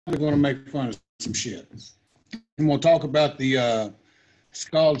going to make fun of some shit. And we'll talk about the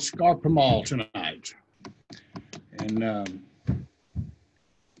scald scarpamal tonight. And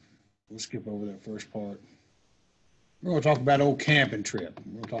we'll skip over that first part. We're going to talk about old camping trip.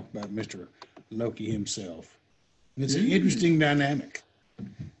 We're going to talk about Mr. Loki himself. And it's an interesting dynamic.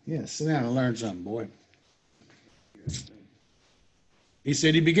 Yeah, sit down and learn something, boy. He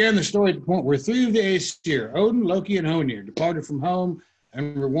said he began the story at the point where 3 of the Aesir, Odin, Loki, and Honir, departed from home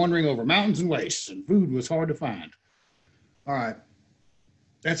and were wandering over mountains and wastes, and food was hard to find. All right.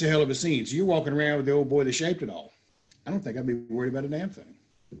 That's a hell of a scene. So you're walking around with the old boy that shaped it all. I don't think I'd be worried about a damn thing.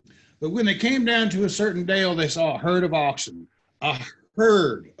 But when they came down to a certain dale, they saw a herd of oxen. A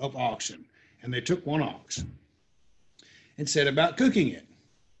herd of oxen. And they took one ox and set about cooking it.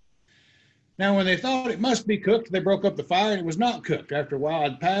 Now, when they thought it must be cooked, they broke up the fire, and it was not cooked. After a while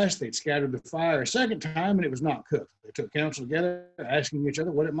had passed, they'd scattered the fire a second time, and it was not cooked. They took counsel together, asking each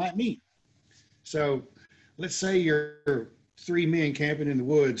other what it might mean. So let's say you're 3 men camping in the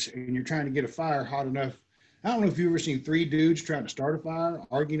woods, and you're trying to get a fire hot enough. I don't know if you've ever seen 3 dudes trying to start a fire,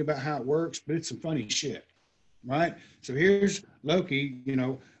 arguing about how it works, but it's some funny shit, right? So here's Loki,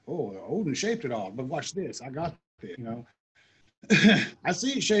 oh, Odin shaped it all, but watch this. I got this, I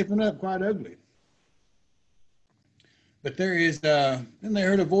see it shaping up quite ugly. But there is, then they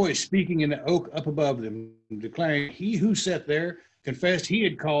heard a voice speaking in the oak up above them, declaring, he who sat there confessed he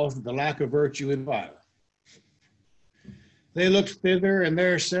had caused the lack of virtue in fire. They looked thither, and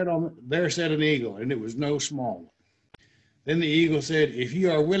there sat an eagle, and it was no small one. Then the eagle said, if you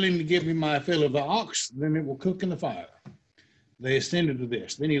are willing to give me my fill of the ox, then it will cook in the fire. They ascended to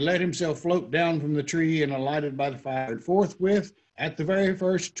this. Then he let himself float down from the tree and alighted by the fire. And forthwith, at the very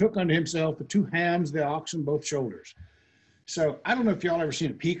first, took unto himself the 2 hams, the ox, and both shoulders. So I don't know if y'all ever seen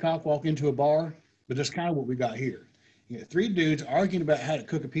a peacock walk into a bar, but that's kind of what we got here. You got 3 dudes arguing about how to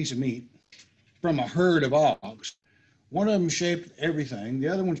cook a piece of meat from a herd of ox. One of them shaped everything. The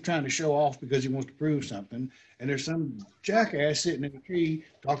other one's trying to show off because he wants to prove something. And there's some jackass sitting in a tree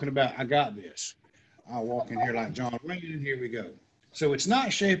talking about, I got this. I'll walk in here like John Wayne, and here we go. So it's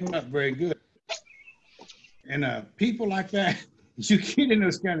not shaping up very good. And people like that, you get in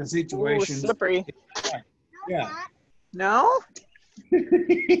those kind of situations. Ooh, slippery. Yeah. No?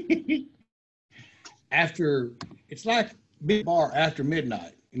 It's like big bar after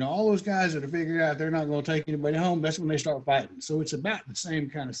midnight. All those guys that are figuring out they're not going to take anybody home, that's when they start fighting. So it's about the same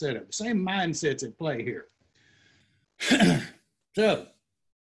kind of setup, the same mindsets at play here. So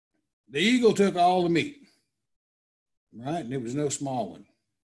the eagle took all the meat, right? And it was no small one,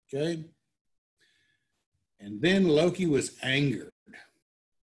 okay? And then Loki was angered.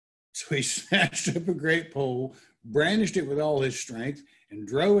 So he snatched up a great pole, brandished it with all his strength, and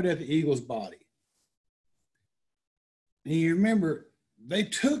drove it at the eagle's body. And you remember, they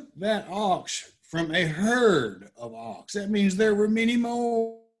took that ox from a herd of ox. That means there were many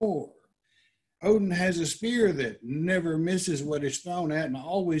more. Odin has a spear that never misses what it's thrown at and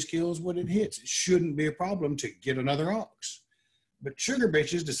always kills what it hits. It shouldn't be a problem to get another ox. But Sugar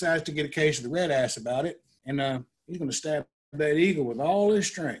Bitches decides to get a case of the red ass about it, and he's going to stab that eagle with all his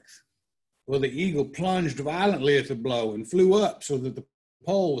strength. Well, the eagle plunged violently at the blow and flew up so that the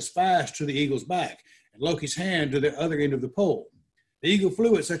pole was fast to the eagle's back and Loki's hand to the other end of the pole. The eagle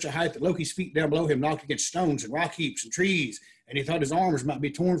flew at such a height that Loki's feet down below him knocked against stones and rock heaps and trees, and he thought his arms might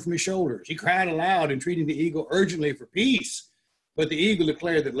be torn from his shoulders. He cried aloud, entreating the eagle urgently for peace. But the eagle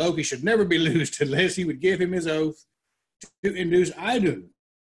declared that Loki should never be loosed unless he would give him his oath to induce Idunn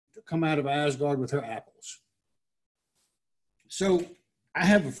to come out of Asgard with her apples. So I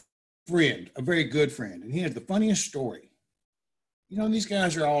have a friend, a very good friend, and he has the funniest story. These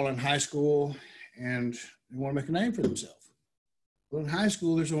guys are all in high school, and they want to make a name for themselves. Well, in high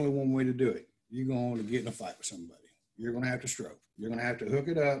school, there's only one way to do it. You're going to get in a fight with somebody. You're going to have to stroke. You're going to have to hook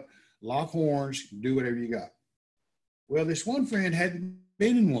it up, lock horns, do whatever you got. Well, this one friend hadn't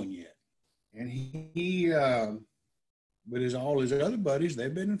been in one yet. And he with all his other buddies,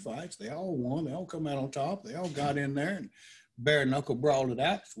 they've been in fights. They all won. They all come out on top. They all got in there and bare knuckle brawled it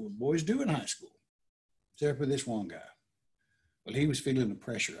out. That's what boys do in high school. Except for this one guy. Well, he was feeling the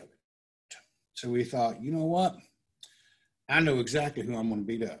pressure of it. So he thought, you know what? I know exactly who I'm going to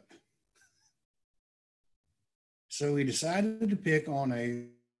beat up. So he decided to pick on a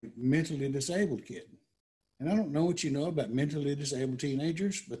mentally disabled kid. And I don't know what you know about mentally disabled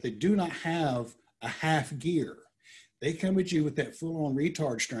teenagers, but they do not have a half gear. They come at you with that full-on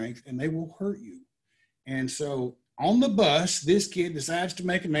retard strength, and they will hurt you. And so on the bus, this kid decides to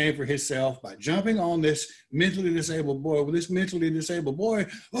make a name for himself by jumping on this mentally disabled boy. Well, this mentally disabled boy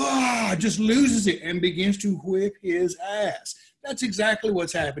just loses it and begins to whip his ass. That's exactly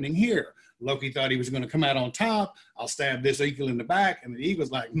what's happening here. Loki thought he was going to come out on top. I'll stab this eagle in the back. And the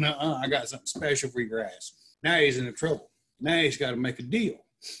eagle's like, "Nuh-uh, I got something special for your ass." Now he's in trouble. Now he's got to make a deal.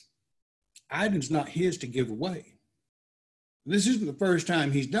 Idunn's not his to give away. This isn't the first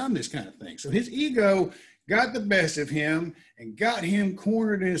time he's done this kind of thing. So his ego got the best of him and got him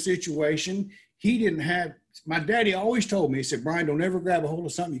cornered in a situation he didn't have. My daddy always told me, he said, "Bryan, don't ever grab a hold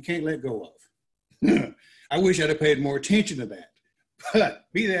of something you can't let go of." I wish I'd have paid more attention to that.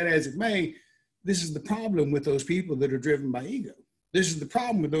 But be that as it may, this is the problem with those people that are driven by ego. This is the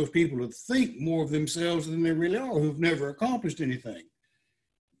problem with those people who think more of themselves than they really are, who've never accomplished anything.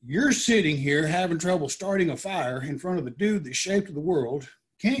 You're sitting here having trouble starting a fire in front of the dude that shaped the world,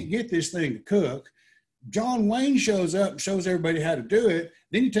 can't get this thing to cook. John Wayne shows up and shows everybody how to do it.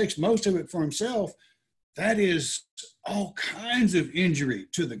 Then he takes most of it for himself. That is all kinds of injury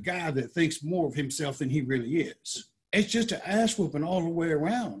to the guy that thinks more of himself than he really is. It's just an ass whooping all the way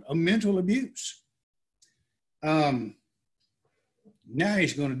around, a mental abuse. Now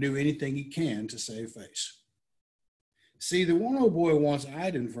he's going to do anything he can to save face. See, the one old boy wants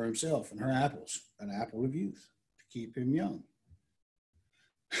Idunn for himself and her apples, an apple of youth, to keep him young.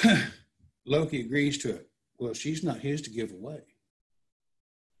 Loki agrees to it. Well, she's not his to give away.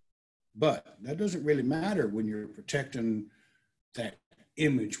 But that doesn't really matter when you're protecting that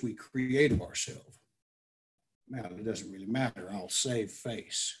image we create of ourselves. Now, it doesn't really matter. I'll save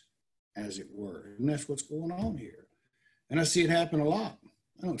face, as it were. And that's what's going on here. And I see it happen a lot.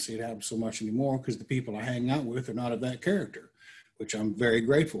 I don't see it happen so much anymore because the people I hang out with are not of that character, which I'm very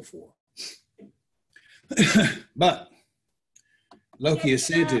grateful for. But Loki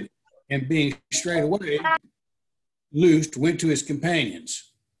assented, and being straight away loosed, went to his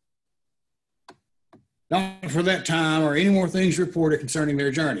companions. Not for that time or any more things reported concerning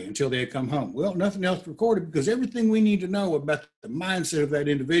their journey until they had come home. Well, nothing else recorded because everything we need to know about the mindset of that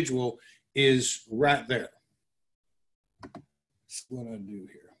individual is right there. That's what I do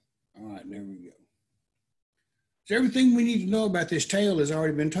here. All right, there we go. So everything we need to know about this tale has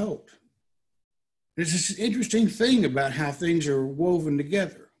already been told. There's this interesting thing about how things are woven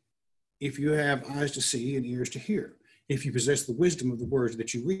together. If you have eyes to see and ears to hear, if you possess the wisdom of the words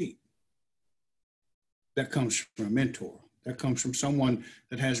that you read. That comes from a mentor. That comes from someone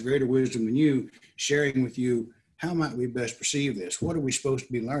that has greater wisdom than you, sharing with you, how might we best perceive this? What are we supposed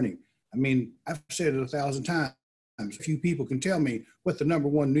to be learning? I mean, I've said it 1,000 times. A few people can tell me what the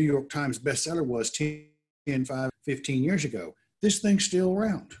 #1 New York Times bestseller was 10, 5, 15 years ago. This thing's still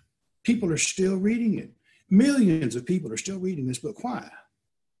around. People are still reading it. Millions of people are still reading this book. Why?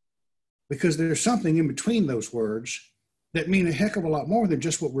 Because there's something in between those words that mean a heck of a lot more than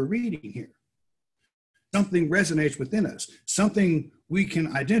just what we're reading here. Something resonates within us, something we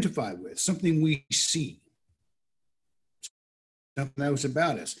can identify with, something we see, something that was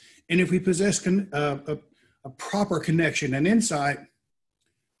about us. And if we possess a proper connection and insight,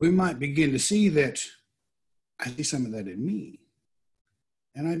 we might begin to see that I see some of that in me.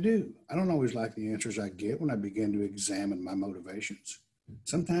 And I do. I don't always like the answers I get when I begin to examine my motivations.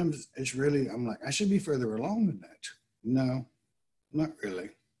 Sometimes it's really, I'm like, I should be further along than that. No, not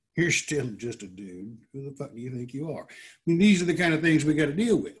really. You're still just a dude. Who the fuck do you think you are? I mean, these are the kind of things we got to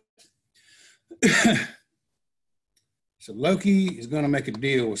deal with. So Loki is going to make a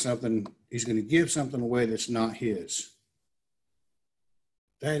deal with something. He's going to give something away that's not his.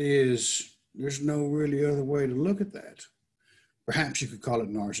 That is, there's no really other way to look at that. Perhaps you could call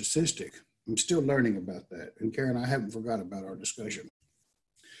it narcissistic. I'm still learning about that. And Karen, I haven't forgot about our discussion.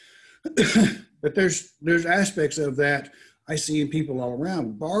 But there's aspects of that I see in people all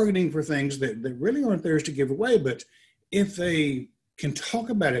around, bargaining for things that really aren't theirs to give away. But if they can talk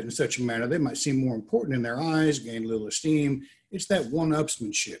about it in such a manner, they might seem more important in their eyes, gain a little esteem. It's that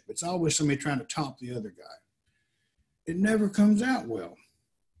one-upsmanship. It's always somebody trying to top the other guy. It never comes out well.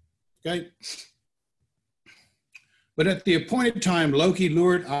 Okay? But at the appointed time, Loki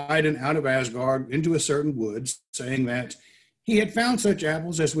lured Idunn out of Asgard into a certain woods, saying that he had found such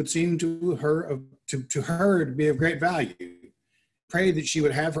apples as would seem to her to be of great value. Prayed that she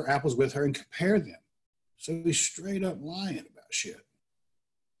would have her apples with her and compare them. So he's straight up lying about shit.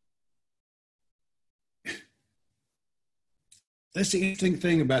 That's the interesting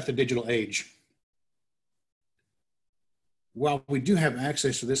thing about the digital age. While we do have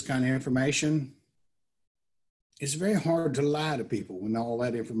access to this kind of information, it's very hard to lie to people when all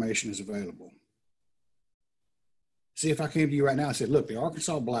that information is available. See, if I came to you right now and said, look, the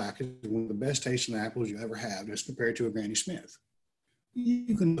Arkansas Black is one of the best tasting apples you ever have as compared to a Granny Smith.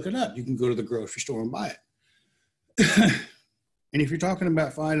 You can look it up. You can go to the grocery store and buy it. And if you're talking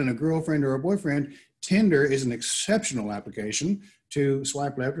about finding a girlfriend or a boyfriend, Tinder is an exceptional application to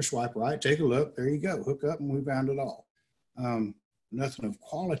swipe left or swipe right, take a look, there you go, hook up, and we found it all. Nothing of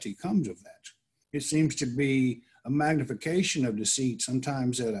quality comes of that. It seems to be a magnification of deceit,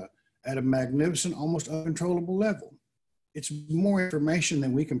 sometimes at a magnificent, almost uncontrollable level. It's more information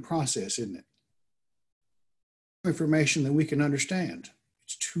than we can process, isn't it? More information than we can understand.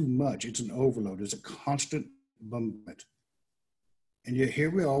 It's too much. It's an overload. It's a constant bombardment. And yet here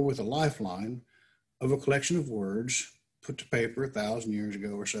we are with a lifeline of a collection of words put to paper 1,000 years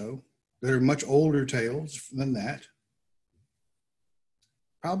ago or so that are much older tales than that.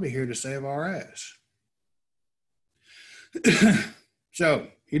 Probably here to save our ass. So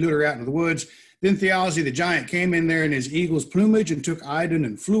he lured her out into the woods. Then Thjazi the giant came in there in his eagle's plumage and took Idunn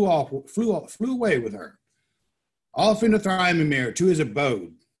and flew away with her, off into Thjazi to his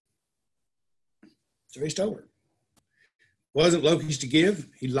abode. So he stole her. Wasn't Loki's to give.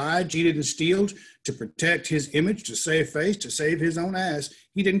 He lied, cheated, and stealed to protect his image, to save face, to save his own ass.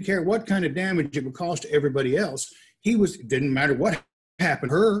 He didn't care what kind of damage it would cause to everybody else. It didn't matter what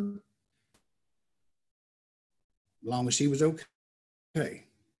happened to her, as long as he was okay.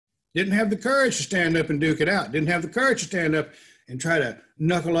 Didn't have the courage to stand up and duke it out. Didn't have the courage to stand up and try to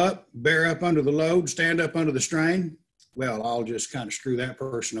knuckle up, bear up under the load, stand up under the strain. Well, I'll just kind of screw that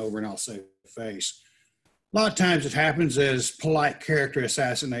person over and I'll save face. A lot of times it happens as polite character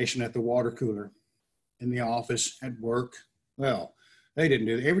assassination at the water cooler, in the office, at work. Well, they didn't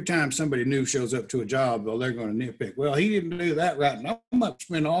do that. Every time somebody new shows up to a job, well, they're going to nitpick. Well, he didn't do that right. And I'm going to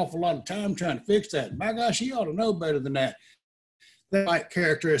spend an awful lot of time trying to fix that. My gosh, he ought to know better than that. That polite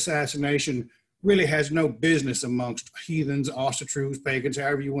character assassination really has no business amongst heathens, ossetrus, pagans,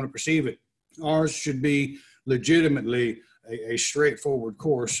 however you want to perceive it. Ours should be legitimately a straightforward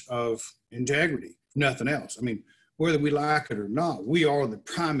course of integrity. Nothing else. I mean, whether we like it or not, we are the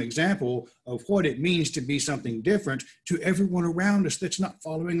prime example of what it means to be something different to everyone around us that's not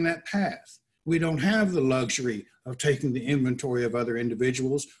following that path. We don't have the luxury of taking the inventory of other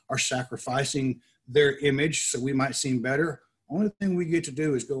individuals or sacrificing their image so we might seem better. Only thing we get to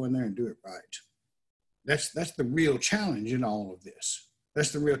do is go in there and do it right. That's the real challenge in all of this.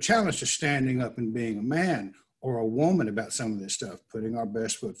 That's the real challenge to standing up and being a man or a woman about some of this stuff. Putting our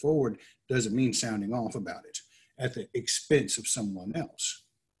best foot forward doesn't mean sounding off about it at the expense of someone else.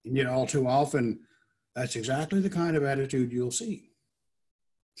 And yet all too often, that's exactly the kind of attitude you'll see.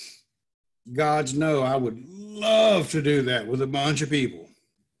 Gods know I would love to do that with a bunch of people.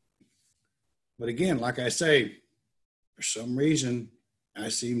 But again, like I say, for some reason, I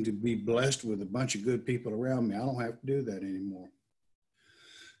seem to be blessed with a bunch of good people around me. I don't have to do that anymore.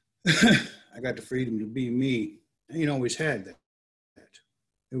 I got the freedom to be me. I ain't always had that.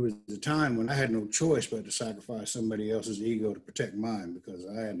 It was the time when I had no choice but to sacrifice somebody else's ego to protect mine because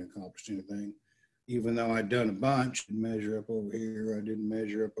I hadn't accomplished anything. Even though I'd done a bunch, didn't measure up over here, I didn't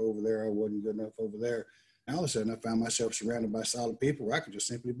measure up over there, I wasn't good enough over there. And all of a sudden, I found myself surrounded by solid people where I could just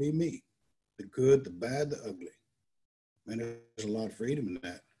simply be me. The good, the bad, the ugly. And there's a lot of freedom in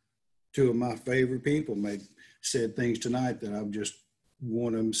that. Two of my favorite people said things tonight that I've just,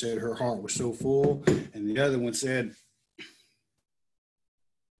 one of them said her heart was so full, and the other one said,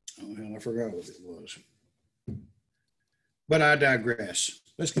 oh, hell, I forgot what it was. But I digress.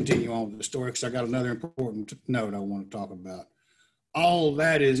 Let's continue on with the story because I got another important note I want to talk about. All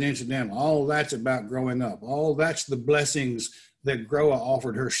that is incidental. All that's about growing up. All that's the blessings that Groa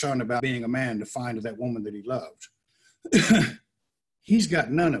offered her son about being a man to find that woman that he loved. He's got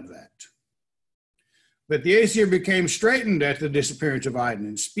none of that. But the Aesir became straitened at the disappearance of Idunn,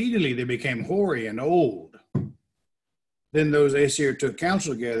 and speedily they became hoary and old. Then those Aesir took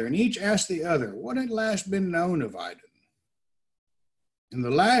counsel together, and each asked the other what had last been known of Idunn. And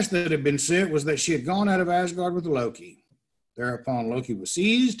the last that had been said was that she had gone out of Asgard with Loki. Thereupon Loki was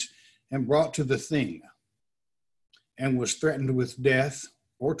seized and brought to the Thing, and was threatened with death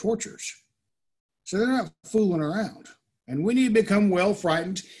or tortures. So they're not fooling around. And when he had become well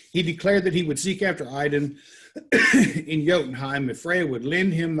frightened, he declared that he would seek after Idunn in Jotunheim if Freya would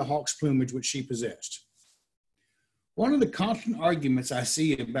lend him the hawk's plumage which she possessed. One of the constant arguments I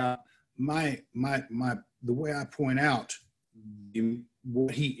see about the way I point out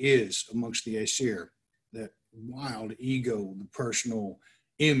what he is amongst the Aesir, that wild ego, the personal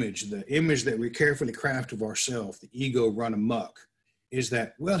image, the image that we carefully craft of ourselves, the ego run amok, is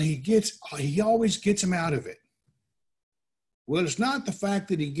that, well, he always gets him out of it. Well, it's not the fact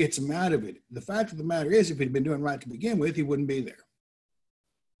that he gets him out of it. The fact of the matter is, if he'd been doing right to begin with, he wouldn't be there.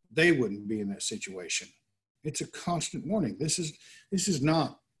 They wouldn't be in that situation. It's a constant warning. This is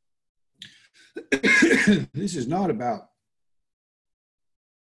not this is not about,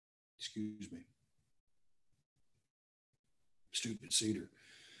 excuse me, Stupid cedar.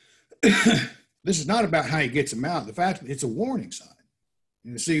 This is not about how he gets them out. The fact that it's a warning sign.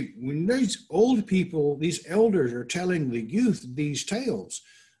 You see, when these old people, these elders are telling the youth these tales,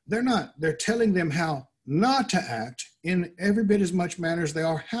 they're telling them how not to act in every bit as much manner as they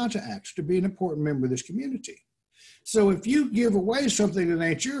are how to act to be an important member of this community. So if you give away something that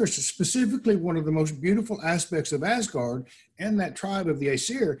ain't yours, specifically one of the most beautiful aspects of Asgard and that tribe of the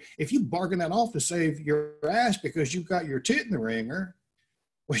Aesir, if you bargain that off to save your ass because you've got your tit in the ringer,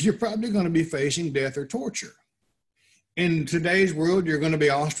 well, you're probably going to be facing death or torture. In today's world, you're going to be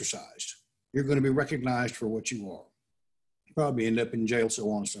ostracized. You're going to be recognized for what you are. You probably end up in jail,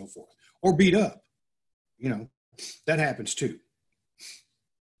 so on and so forth, or beat up. You know, that happens too.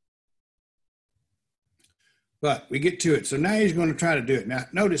 But we get to it. So now he's going to try to do it. Now,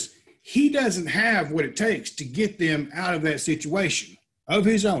 notice he doesn't have what it takes to get them out of that situation of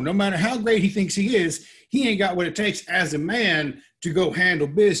his own. No matter how great he thinks he is, he ain't got what it takes as a man to go handle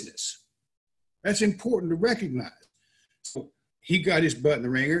business. That's important to recognize. So he got his butt in the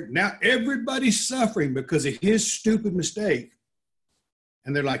ringer. Now everybody's suffering because of his stupid mistake.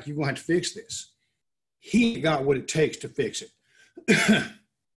 And they're like, you're going to have to fix this. He got what it takes to fix it.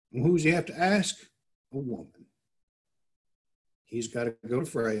 And who's he have to ask? A woman. He's got to go to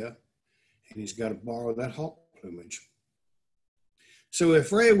Freya, and he's got to borrow that hawk plumage. So if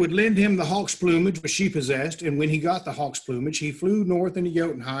Freya would lend him the hawk's plumage, which she possessed, and when he got the hawk's plumage, he flew north into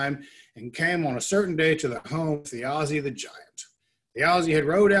Jotunheim and came on a certain day to the home of Thjazi the giant. Thjazi had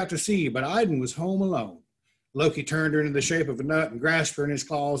rowed out to sea, but Idunn was home alone. Loki turned her into the shape of a nut and grasped her in his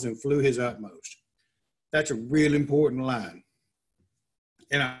claws and flew his utmost. That's a real important line.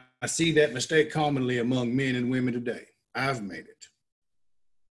 And I see that mistake commonly among men and women today. I've made it.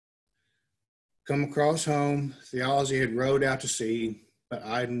 Come across home, Thjazi had rowed out to sea, but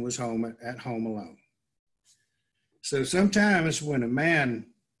Idunn was at home alone. So sometimes when a man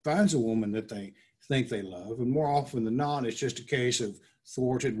finds a woman that they think they love, and more often than not, it's just a case of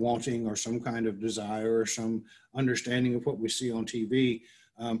thwarted wanting or some kind of desire or some understanding of what we see on TV,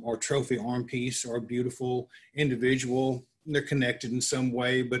 or trophy arm piece or a beautiful individual. They're connected in some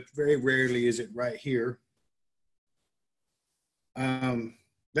way, but very rarely is it right here.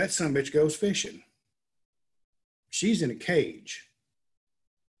 That sumbitch goes fishing. She's in a cage.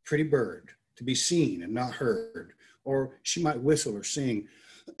 Pretty bird to be seen and not heard. Or she might whistle or sing.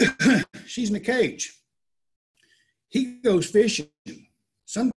 She's in a cage. He goes fishing.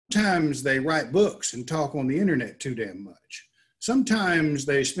 Sometimes they write books and talk on the internet too damn much. Sometimes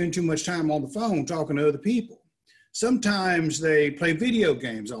they spend too much time on the phone talking to other people. Sometimes they play video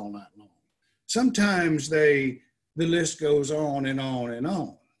games all night long. Sometimes the list goes on and on and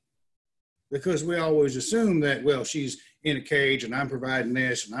on. Because we always assume that, well, she's in a cage and I'm providing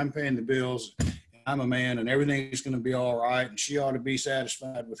this and I'm paying the bills and I'm a man and everything's going to be all right and she ought to be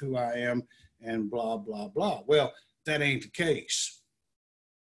satisfied with who I am and blah, blah, blah. Well, that ain't the case.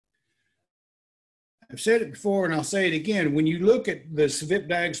 I've said it before and I'll say it again. When you look at the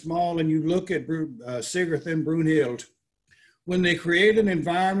Svipdagsmal and you look at Sigurd and Brunhild, when they create an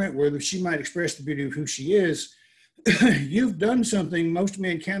environment where she might express the beauty of who she is, you've done something most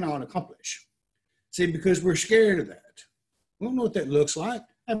men cannot accomplish. See, because we're scared of that. We don't know what that looks like.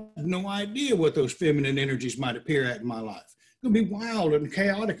 I have no idea what those feminine energies might appear at in my life. It's going to be wild and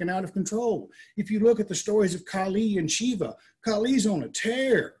chaotic and out of control. If you look at the stories of Kali and Shiva, Kali's on a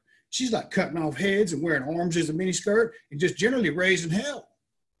tear. She's like cutting off heads and wearing arms as a miniskirt and just generally raising hell.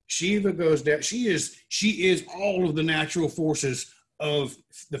 Shiva goes down. She is all of the natural forces of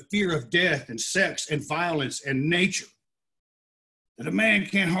the fear of death and sex and violence and nature that a man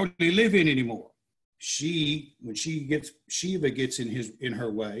can't hardly live in anymore. When Shiva gets in her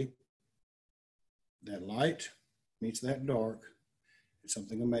way, that light meets that dark, and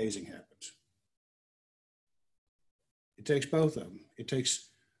something amazing happens. It takes both of them. It takes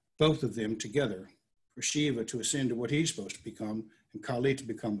both of them together for Shiva to ascend to what he's supposed to become and Kali to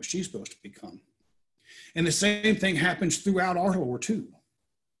become what she's supposed to become. And the same thing happens throughout our lore too.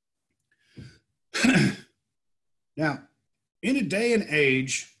 Now, in a day and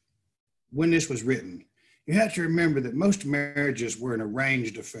age when this was written, you have to remember that most marriages were an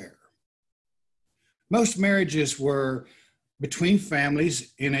arranged affair. Most marriages were between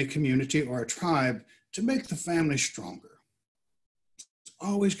families in a community or a tribe to make the family stronger. It's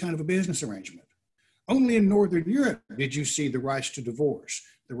always kind of a business arrangement. Only in Northern Europe did you see the rights to divorce,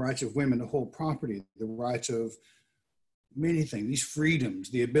 the rights of women to hold property, the rights of many things, these freedoms,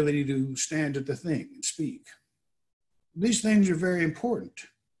 the ability to stand at the thing and speak. These things are very important.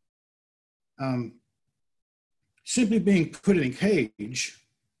 Simply being put in a cage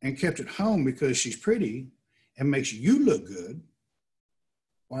and kept at home because she's pretty and makes you look good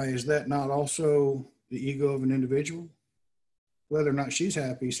Why is that not also the ego of an individual? Whether or not she's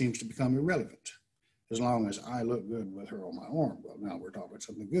happy seems to become irrelevant, as long as I look good with her on my arm. Well, now we're talking about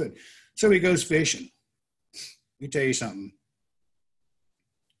something good. So he goes fishing. Let me tell you something.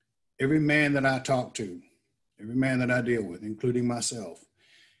 Every man that I talk to, every man that I deal with, including myself,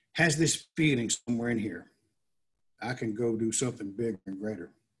 has this feeling somewhere in here. I can go do something bigger and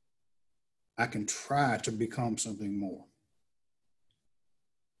greater. I can try to become something more.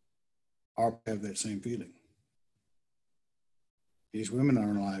 Or have that same feeling. These women in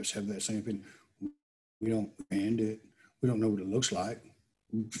our lives have that same feeling. We don't end it. We don't know what it looks like.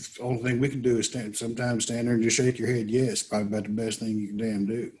 The only thing we can do is sometimes stand there and just shake your head. Yes, probably about the best thing you can damn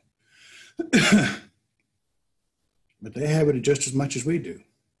do. But they have it just as much as we do.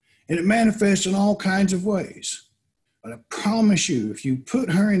 And it manifests in all kinds of ways. But I promise you, if you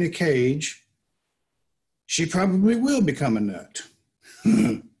put her in a cage, she probably will become a nut.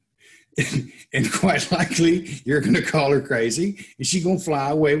 And quite likely, you're going to call her crazy, and she's going to fly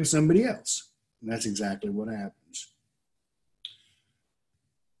away with somebody else. And that's exactly what happens.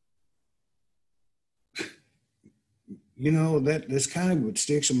 You know, that's kind of what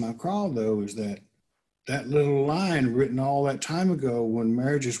sticks in my craw, though, is that little line written all that time ago when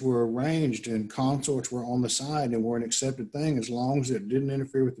marriages were arranged and consorts were on the side and were an accepted thing, as long as it didn't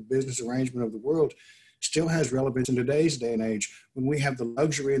interfere with the business arrangement of the world, still has relevance in today's day and age when we have the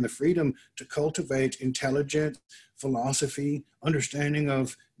luxury and the freedom to cultivate intelligent philosophy, understanding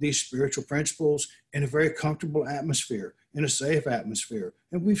of these spiritual principles in a very comfortable atmosphere, in a safe atmosphere.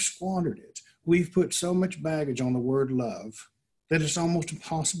 And we've squandered it. We've put so much baggage on the word love that it's almost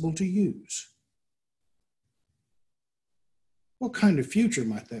impossible to use. What kind of future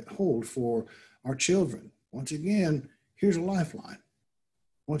might that hold for our children? Once again, here's a lifeline.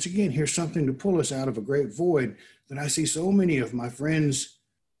 Once again, here's something to pull us out of a great void that I see so many of my friends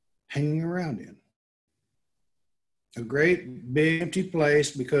hanging around in. A great big empty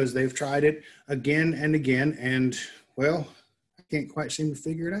place because they've tried it again and again, and, well, I can't quite seem to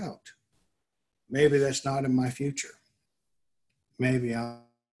figure it out. Maybe that's not in my future. Maybe I'm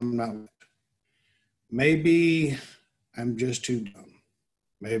not. Maybe I'm just too dumb.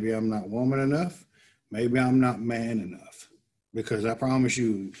 Maybe I'm not woman enough. Maybe I'm not man enough. Because I promise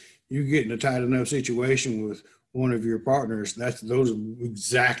you, you get in a tight enough situation with one of your partners, those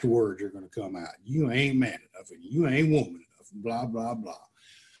exact words are going to come out. You ain't man enough, and you ain't woman enough, blah, blah, blah.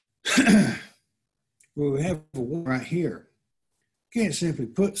 Well, we have a one right here. You can't simply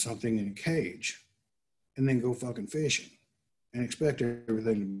put something in a cage and then go fucking fishing and expect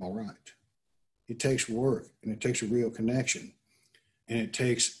everything to be all right. It takes work, and it takes a real connection, and it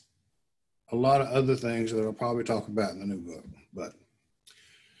takes a lot of other things that I'll probably talk about in the new book. But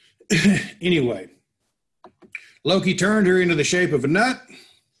anyway, Loki turned her into the shape of a nut.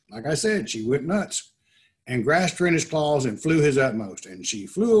 Like I said, she went nuts and grasped her in his claws and flew his utmost. And she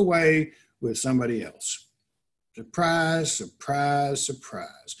flew away with somebody else. Surprise, surprise,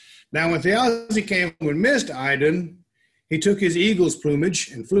 surprise. Now, when Thjazi came and missed Idunn, he took his eagle's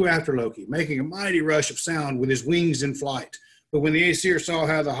plumage and flew after Loki, making a mighty rush of sound with his wings in flight. But when the Aesir saw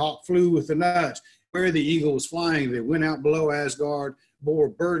how the hawk flew with the nut, where the eagle was flying, they went out below Asgard, bore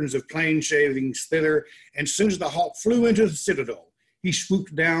burdens of plane shavings thither, and as soon as the hawk flew into the citadel, he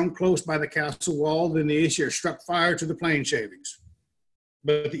swooped down close by the castle wall. Then the Aesir struck fire to the plane shavings.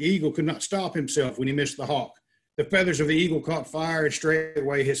 But the eagle could not stop himself when he missed the hawk. The feathers of the eagle caught fire, and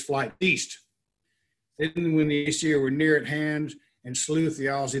straightway his flight ceased. Then when the Aesir were near at hand, and slew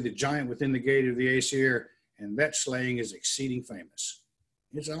Thjazi, the giant within the gate of the Aesir, and that slaying is exceeding famous.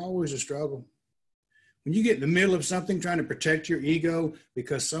 It's always a struggle. When you get in the middle of something trying to protect your ego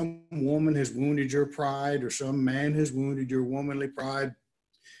because some woman has wounded your pride or some man has wounded your womanly pride,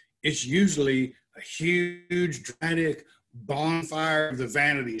 it's usually a huge, dramatic bonfire of the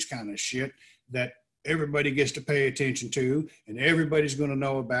vanities kind of shit that everybody gets to pay attention to and everybody's going to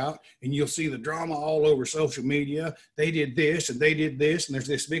know about. And you'll see the drama all over social media. They did this and they did this. And there's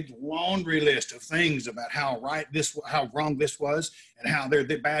this big laundry list of things about how wrong this was and how they're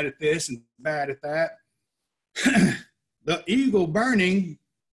bad at this and bad at that. The eagle burning,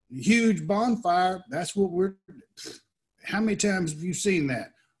 huge bonfire, that's what how many times have you seen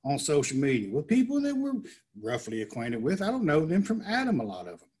that on social media with people that we're roughly acquainted with? I don't know them from Adam, a lot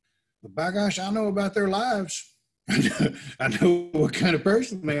of them. But by gosh, I know about their lives. I know what kind of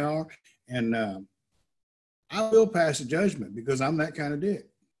person they are. And I will pass a judgment because I'm that kind of dick.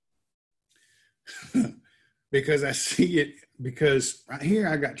 Because I see it, because right here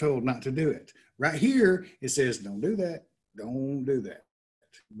I got told not to do it. Right here, it says, don't do that. Don't do that.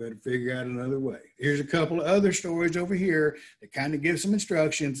 Better figure out another way. Here's a couple of other stories over here that kind of give some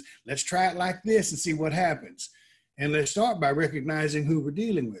instructions. Let's try it like this and see what happens. And let's start by recognizing who we're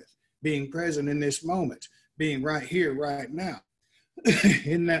dealing with, being present in this moment, being right here, right now.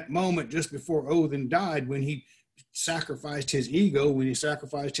 In that moment just before Odin died, when he sacrificed his ego, when he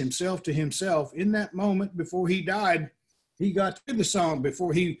sacrificed himself to himself, in that moment before he died, he got to the song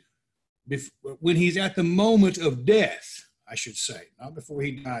when he's at the moment of death, I should say, not before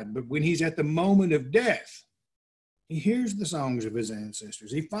he died, but when he's at the moment of death, he hears the songs of his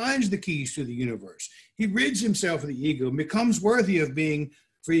ancestors. He finds the keys to the universe. He rids himself of the ego and becomes worthy of being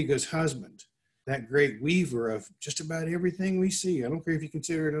Frigga's husband, that great weaver of just about everything we see. I don't care if you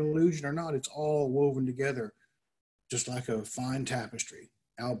consider it an illusion or not, it's all woven together just like a fine tapestry,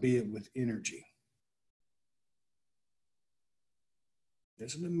 albeit with energy.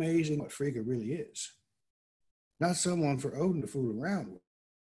 Isn't it amazing what Frigga really is? Not someone for Odin to fool around with.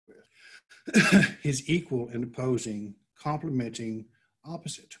 His equal and opposing, complementing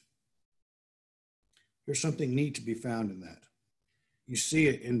opposite. There's something neat to be found in that. You see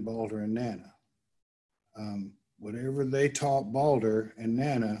it in Balder and Nanna. Whatever they taught Balder and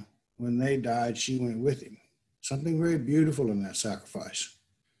Nanna, when they died, she went with him. Something very beautiful in that sacrifice.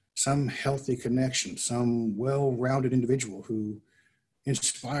 Some healthy connection, some well-rounded individual who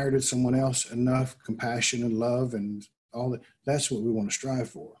inspired someone else enough compassion and love and all that. That's what we want to strive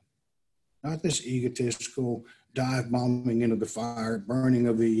for. Not this egotistical dive bombing into the fire, burning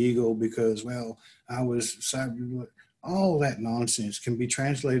of the ego because, well, I was cyber. All that nonsense can be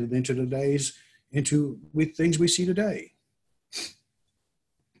translated into things we see today.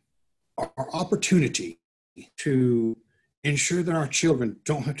 Our opportunity to ensure that our children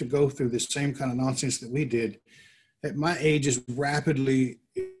don't have to go through this same kind of nonsense that we did at my age is rapidly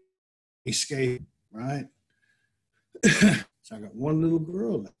escaping, right? So I got one little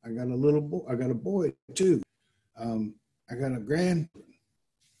girl. I got a little boy. I got a boy too. I got a grandson.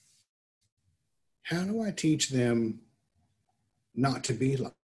 How do I teach them not to be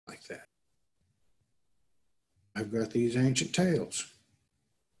like that? I've got these ancient tales.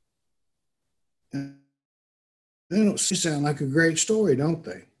 And they don't sound like a great story, don't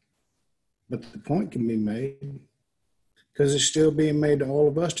they? But the point can be made because it's still being made to all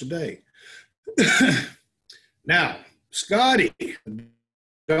of us today. Now, Skadhi,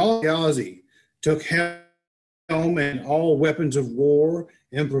 Thjazi, took helm and all weapons of war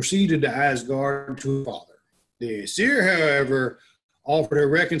and proceeded to Asgard to her father. The Aesir, however, offered her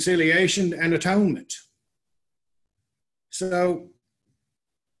reconciliation and atonement. So,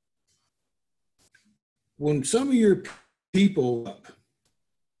 when some of your people,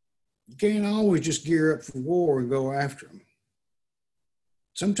 you can't always just gear up for war and go after them.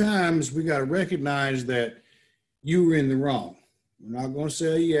 Sometimes we got to recognize that you were in the wrong. We're not going to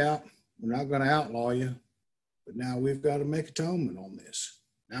sell you out. We're not going to outlaw you. But now we've got to make atonement on this.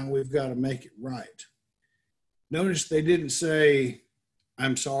 Now we've got to make it right. Notice they didn't say,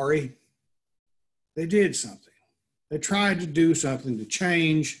 I'm sorry. They did something. They tried to do something to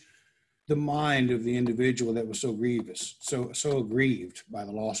change the mind of the individual that was so grievous, so aggrieved by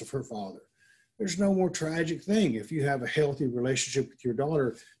the loss of her father. There's no more tragic thing if you have a healthy relationship with your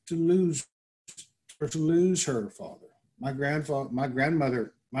daughter to lose her father. My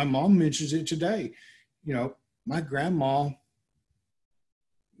grandmother, my mom mentions it today. You know, my grandma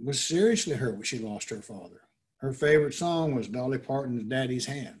was seriously hurt when she lost her father. Her favorite song was Dolly Parton's Daddy's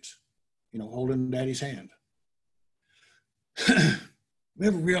Hands, you know, holding Daddy's hand. We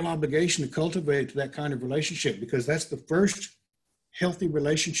have a real obligation to cultivate that kind of relationship because that's the first healthy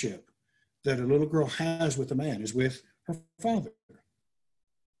relationship that a little girl has with a man, is with her father.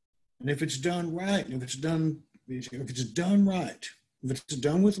 And if it's done right, if it's done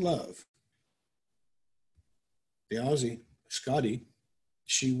with love, Skadhi,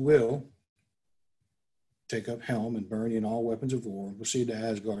 she will take up helm and burn in all weapons of war and proceed to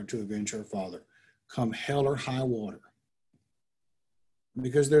Asgard to avenge her father, come hell or high water.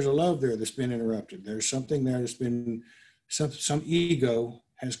 Because there's a love there that's been interrupted. There's something there that's been, some ego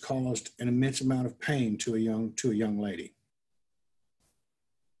has caused an immense amount of pain to a young lady.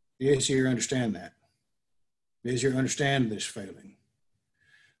 The Aesir understand that. The Aesir understand this failing.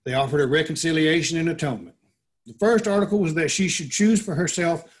 They offered a reconciliation and atonement. The first article was that she should choose for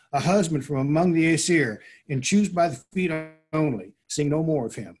herself a husband from among the Aesir and choose by the feet only, seeing no more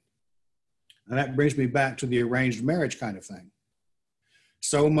of him. And that brings me back to the arranged marriage kind of thing.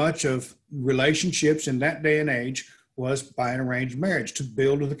 So much of relationships in that day and age was by an arranged marriage to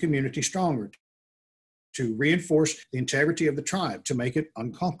build the community stronger, to reinforce the integrity of the tribe, to make it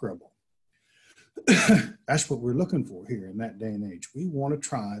unconquerable. That's what we're looking for here in that day and age. We want a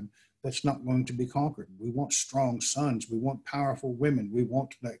tribe that's not going to be conquered. We want strong sons. We want powerful women. We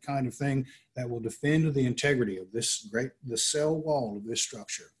want that kind of thing that will defend the integrity of the cell wall of this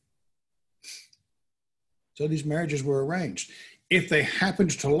structure. So these marriages were arranged. If they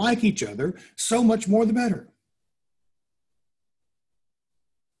happened to like each other, so much more the better.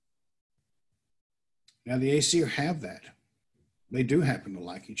 Now the Aesir have that. They do happen to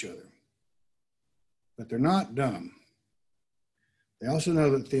like each other. But they're not dumb. They also know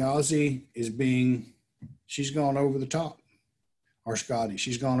that Thjazi she's gone over the top. Or Skadhi,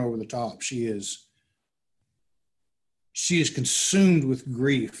 she's gone over the top. She is consumed with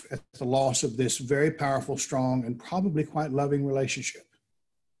grief at the loss of this very powerful, strong, and probably quite loving relationship.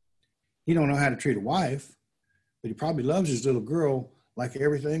 He don't know how to treat a wife, but he probably loves his little girl like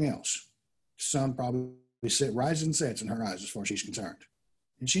everything else. The sun probably rises and sets in her eyes as far as she's concerned.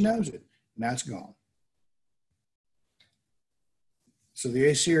 And she knows it. Now it's gone. So the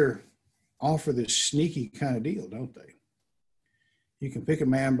Aesir offer this sneaky kind of deal, don't they? You can pick a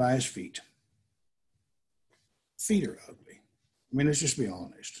man by his feet. Feet are ugly. I mean, let's just be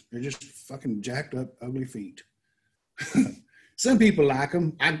honest. They're just fucking jacked up, ugly feet. Some people like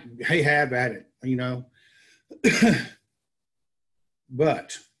them. Hey, have at it, you know.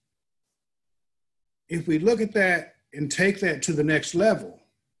 But if we look at that and take that to the next level,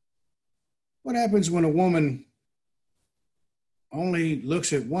 what happens when a woman only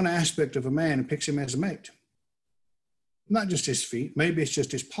looks at one aspect of a man and picks him as a mate? Not just his feet. Maybe it's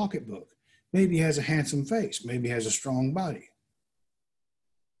just his pocketbook. Maybe he has a handsome face. Maybe he has a strong body.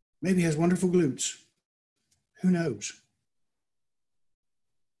 Maybe he has wonderful glutes. Who knows?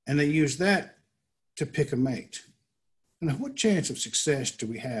 And they use that to pick a mate. Now, what chance of success do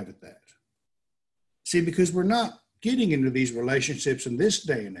we have at that? See, because we're not getting into these relationships in this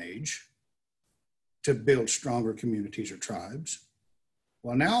day and age to build stronger communities or tribes.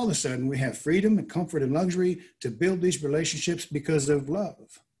 Well, now all of a sudden we have freedom and comfort and luxury to build these relationships because of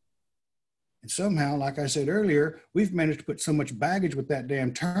love. And somehow, like I said earlier, we've managed to put so much baggage with that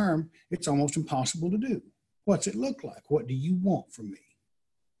damn term, it's almost impossible to do. What's it look like? What do you want from me?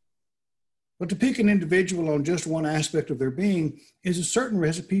 But to pick an individual on just one aspect of their being is a certain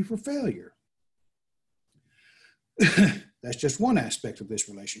recipe for failure. That's just one aspect of this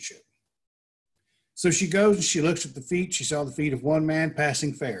relationship. So she goes and she looks at the feet. She saw the feet of one man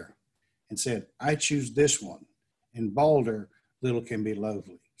passing fair and said, I choose this one. And Balder, little can be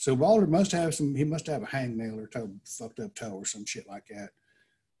lovely. So Balder must have a hangnail or fucked up toe or some shit like that.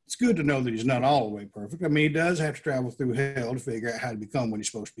 It's good to know that he's not all the way perfect. I mean, he does have to travel through hell to figure out how to become what he's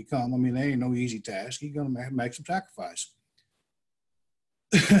supposed to become. I mean, that ain't no easy task. He's going to make some sacrifice.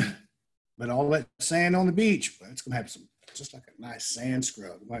 But all that sand on the beach, well, it's going to have some, just like a nice sand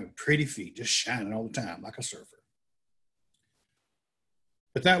scrub. Pretty feet, just shining all the time, like a surfer.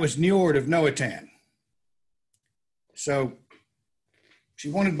 But that was Njord of Noatan. So she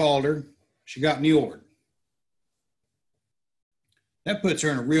wanted Balder. She got Njord. That puts her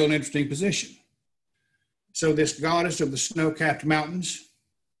in a real interesting position. So this goddess of the snow-capped mountains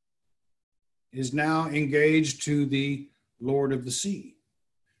is now engaged to the Lord of the Sea,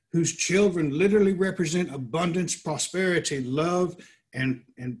 whose children literally represent abundance, prosperity, love, and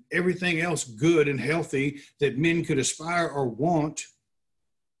everything else good and healthy that men could aspire or want.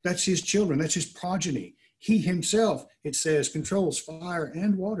 That's his children. That's his progeny. He himself, it says, controls fire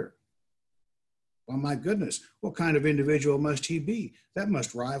and water. Well, my goodness, what kind of individual must he be? That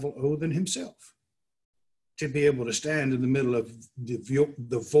must rival Odin himself to be able to stand in the middle of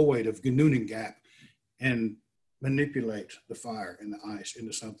the void of Ginnungagap and manipulate the fire and the ice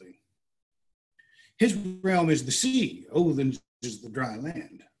into something. His realm is the sea. Odin is the dry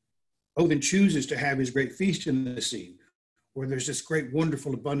land. Odin chooses to have his great feast in the sea, where there's this great,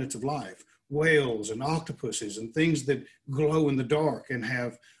 wonderful abundance of life. Whales and octopuses and things that glow in the dark and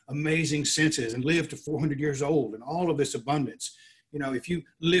have amazing senses and live to 400 years old, and all of this abundance. You know, if you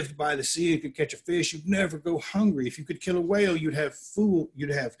lived by the sea and could catch a fish, you'd never go hungry. If you could kill a whale, you'd have fuel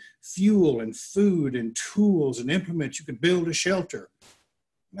and food and tools and implements. You could build a shelter.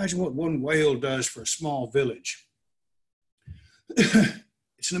 Imagine what one whale does for a small village.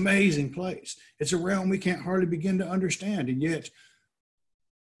 It's an amazing place. It's a realm we can't hardly begin to understand, and yet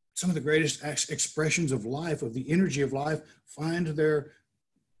some of the greatest expressions of life, of the energy of life, find their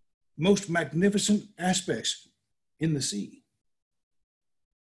most magnificent aspects in the sea.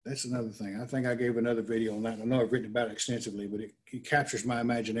 That's another thing. I think I gave another video on that. I know I've written about it extensively, but it captures my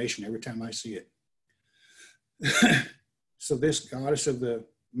imagination every time I see it. So this goddess of the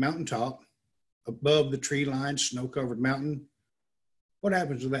mountaintop, above the tree-lined, snow-covered mountain, what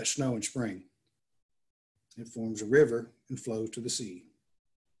happens to that snow in spring? It forms a river and flows to the sea,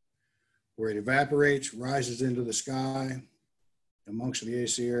 where it evaporates, rises into the sky amongst the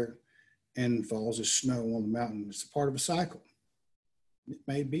Aesir, and falls as snow on the mountain. It's a part of a cycle. It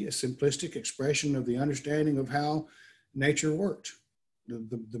may be a simplistic expression of the understanding of how nature worked,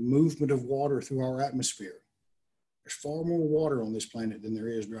 the movement of water through our atmosphere. There's far more water on this planet than there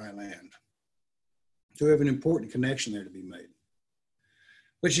is dry land. So we have an important connection there to be made.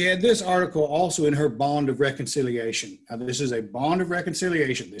 But she had this article also in her bond of reconciliation. Now, this is a bond of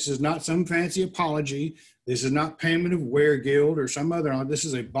reconciliation. This is not some fancy apology. This is not payment of weregild or some other. This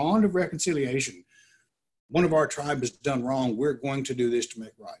is a bond of reconciliation. One of our tribe has done wrong. We're going to do this to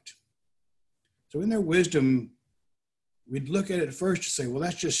make right. So in their wisdom, we'd look at it first to say, well,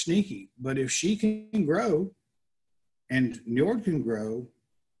 that's just sneaky. But if she can grow and Njord can grow,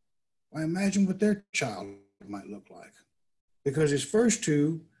 well, imagine what their child might look like. Because his first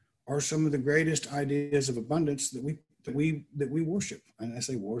two are some of the greatest ideas of abundance that we worship. And I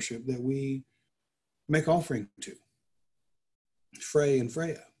say worship, that we make offering to. Frey and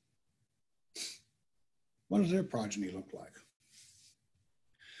Freya. What does their progeny look like?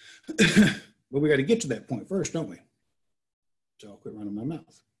 But we got to get to that point first, don't we? So I'll quit running my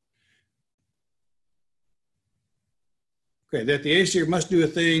mouth. Okay, that the Aesir must do a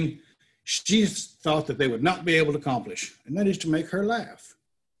thing she thought that they would not be able to accomplish, and that is to make her laugh.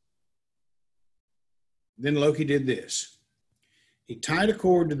 Then Loki did this. He tied a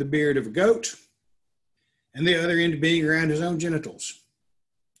cord to the beard of a goat, and the other end being around his own genitals,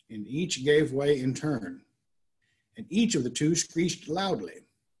 and each gave way in turn, and each of the two screeched loudly.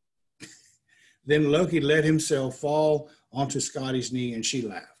 Then Loki let himself fall onto Skadi's knee, and she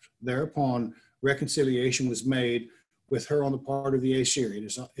laughed. Thereupon reconciliation was made with her on the part of the Aesir.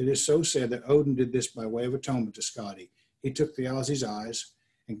 It is so said that Odin did this by way of atonement to Skadi. He took Thjazi's eyes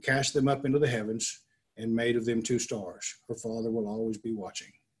and cast them up into the heavens and made of them two stars. Her father will always be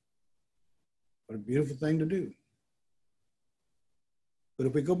watching. What a beautiful thing to do. But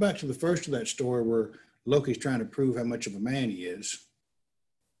if we go back to the first of that story where Loki's trying to prove how much of a man he is,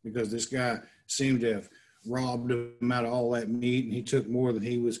 because this guy seemed to have robbed him out of all that meat, and he took more than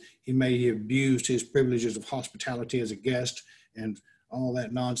he abused his privileges of hospitality as a guest and all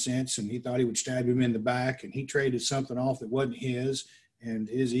that nonsense, and he thought he would stab him in the back, and he traded something off that wasn't his, and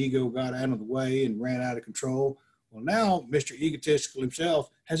his ego got out of the way and ran out of control. Well, now Mr. Egotistical himself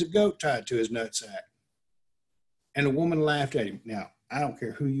has a goat tied to his nutsack, and a woman laughed at him. Now, I don't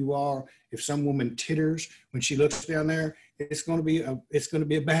care who you are. If some woman titters when she looks down there, it's going to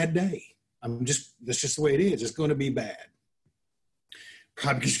be a bad day. That's just the way it is. It's going to be bad.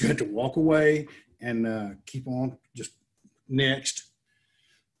 Probably just going to walk away and keep on just next.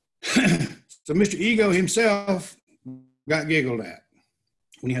 So Mr. Ego himself got giggled at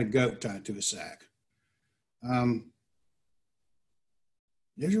when he had a goat tied to his sack.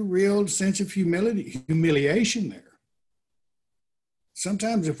 There's a real sense of humiliation there.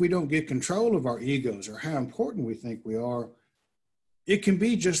 Sometimes if we don't get control of our egos or how important we think we are, it can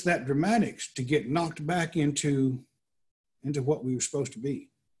be just that dramatic to get knocked back into what we were supposed to be.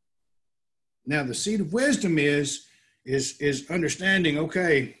 Now, the seed of wisdom is understanding,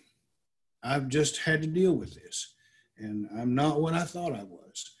 okay, I've just had to deal with this, and I'm not what I thought I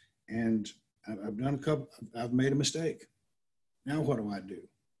was, and I've made a mistake. Now what do?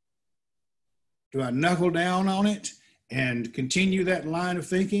 Do I knuckle down on it and continue that line of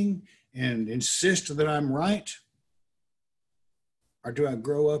thinking and insist that I'm right? Or do I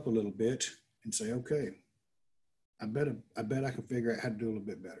grow up a little bit and say, okay, I bet I can figure out how to do a little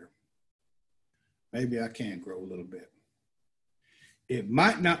bit better. Maybe I can grow a little bit. It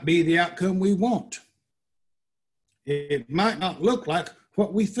might not be the outcome we want. It might not look like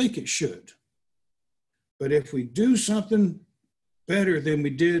what we think it should. But if we do something better than we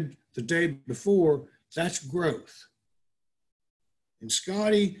did the day before, that's growth. And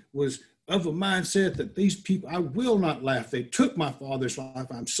Skadi was of a mindset that these people, I will not laugh. They took my father's life.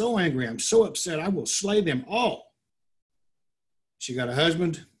 I'm so angry. I'm so upset. I will slay them all. She got a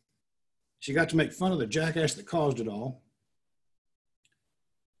husband. She got to make fun of the jackass that caused it all.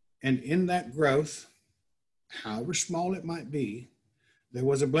 And in that growth, however small it might be, there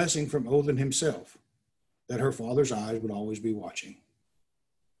was a blessing from Odin himself that her father's eyes would always be watching.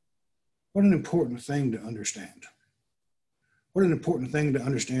 What an important thing to understand. What an important thing to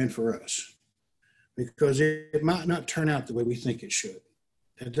understand for us, because it might not turn out the way we think it should.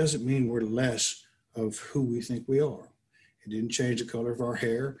 That doesn't mean we're less of who we think we are. It didn't change the color of our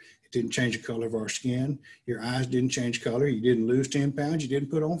hair. It didn't change the color of our skin. Your eyes didn't change color. You didn't lose 10 pounds. You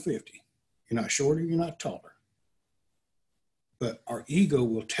didn't put on 50. You're not shorter. You're not taller. But our ego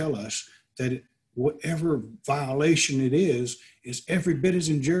will tell us that whatever violation it is every bit as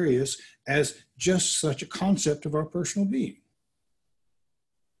injurious as just such a concept of our personal being.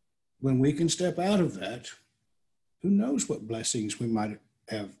 When we can step out of that, who knows what blessings we might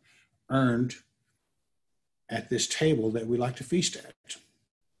have earned at this table that we like to feast at.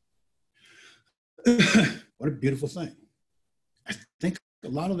 What a beautiful thing. I think a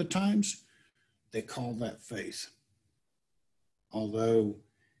lot of the times they call that faith. Although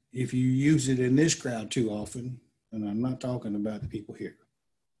if you use it in this crowd too often, and I'm not talking about the people here,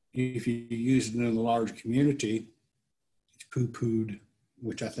 if you use it in the larger community, it's poo-pooed,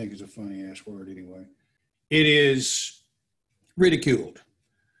 which I think is a funny ass word anyway. It is ridiculed.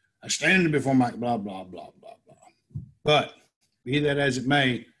 I stand before my blah, blah, blah, blah, blah. But be that as it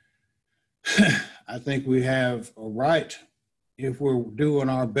may, I think we have a right, if we're doing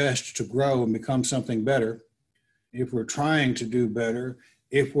our best to grow and become something better, if we're trying to do better,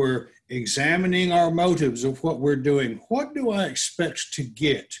 if we're examining our motives of what we're doing, what do I expect to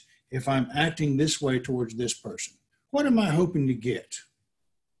get if I'm acting this way towards this person? What am I hoping to get?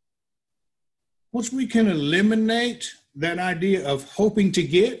 Once we can eliminate that idea of hoping to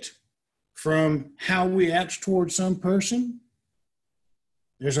get from how we act towards some person,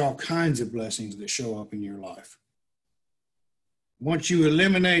 there's all kinds of blessings that show up in your life. Once you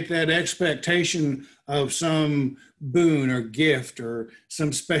eliminate that expectation of some boon or gift or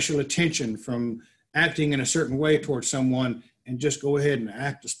some special attention from acting in a certain way towards someone and just go ahead and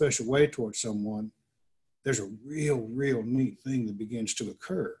act a special way towards someone, there's a real neat thing that begins to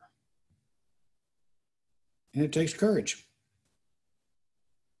occur. And it takes courage.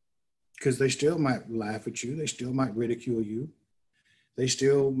 Because they still might laugh at you. They still might ridicule you. They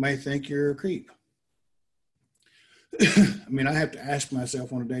still may think you're a creep. I mean, I have to ask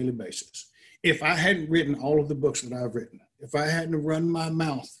myself on a daily basis, if I hadn't written all of the books that I've written, if I hadn't run my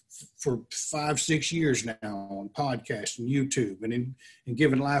mouth for 5-6 years now on podcasts and YouTube and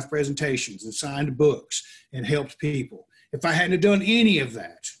given live presentations and signed books and helped people, if I hadn't done any of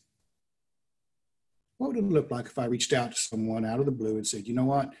that, what would it look like if I reached out to someone out of the blue and said, you know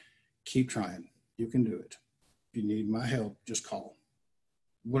what, keep trying, you can do it. If you need my help, just call.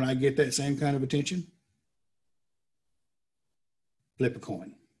 Would I get that same kind of attention? Flip a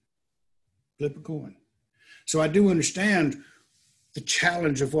coin. Flip a coin. So I do understand the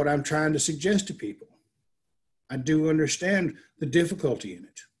challenge of what I'm trying to suggest to people. I do understand the difficulty in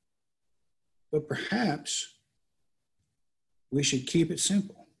it. But perhaps we should keep it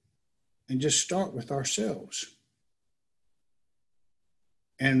simple and just start with ourselves.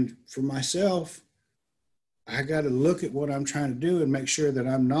 And for myself, I got to look at what I'm trying to do and make sure that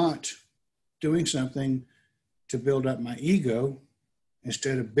I'm not doing something to build up my ego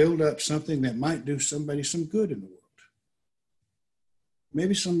instead of build up something that might do somebody some good in the world.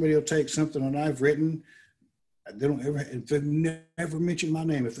 Maybe somebody will take something that I've written. They don't ever, if they've never mentioned my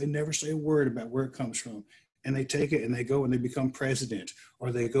name, if they never say a word about where it comes from, and they take it and they go and they become president,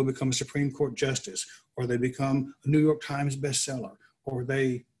 or they go become a Supreme Court justice, or they become a New York Times bestseller, or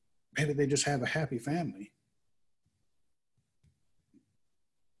maybe they just have a happy family.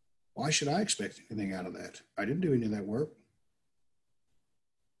 Why should I expect anything out of that? I didn't do any of that work.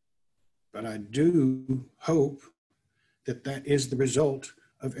 But I do hope that that is the result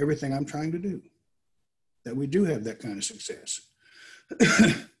of everything I'm trying to do, that we do have that kind of success.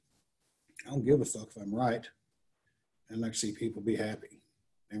 I don't give a fuck if I'm right. I'd like to see people be happy.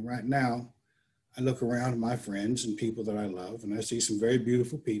 And right now, I look around at my friends and people that I love, and I see some very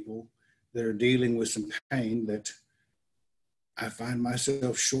beautiful people that are dealing with some pain that I find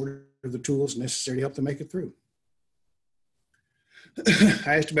myself short of the tools necessary to help them make it through.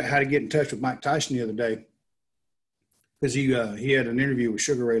 I asked about how to get in touch with Mike Tyson the other day because he had an interview with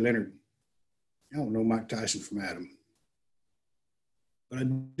Sugar Ray Leonard. I don't know Mike Tyson from Adam, but I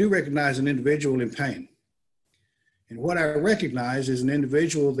do recognize an individual in pain. And what I recognize is an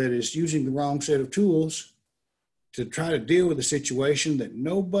individual that is using the wrong set of tools to try to deal with a situation that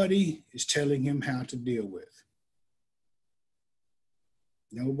nobody is telling him how to deal with.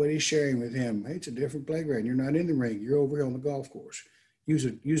 Nobody's sharing with him, hey, it's a different playground. You're not in the ring. You're over here on the golf course. Use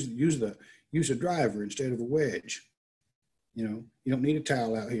a driver instead of a wedge. You know, you don't need a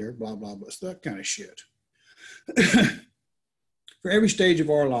towel out here, blah, blah, blah. It's that kind of shit. For every stage of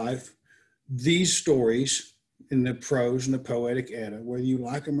our life, these stories in the prose and the poetic edda, whether you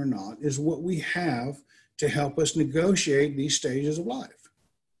like them or not, is what we have to help us negotiate these stages of life.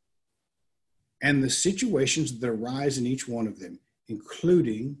 And the situations that arise in each one of them,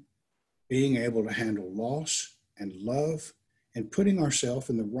 including being able to handle loss and love and putting ourselves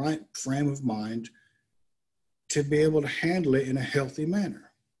in the right frame of mind to be able to handle it in a healthy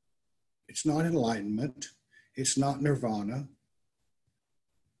manner. It's not enlightenment. It's not nirvana.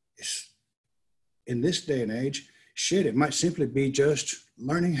 It's, in this day and age, shit, it might simply be just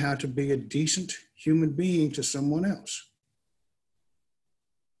learning how to be a decent human being to someone else.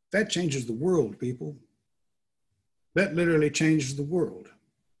 That changes the world, people. That literally changes the world.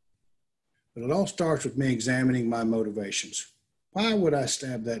 But it all starts with me examining my motivations. Why would I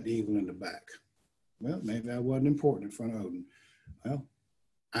stab that eagle in the back? Well, maybe I wasn't important in front of Odin. Well,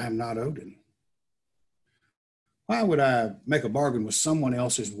 I am not Odin. Why would I make a bargain with someone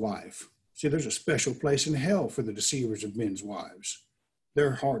else's wife? See, there's a special place in hell for the deceivers of men's wives.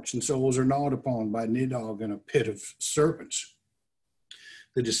 Their hearts and souls are gnawed upon by Nidhogg in a pit of serpents.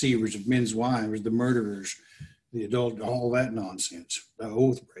 The deceivers of men's wives, the murderers, the adult, all that nonsense, the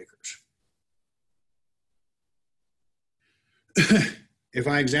oath breakers. If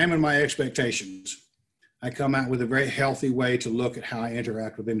I examine my expectations, I come out with a very healthy way to look at how I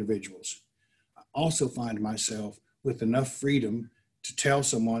interact with individuals. I also find myself with enough freedom to tell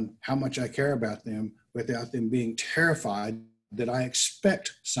someone how much I care about them without them being terrified that I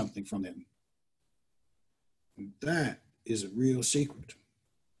expect something from them. And that is a real secret.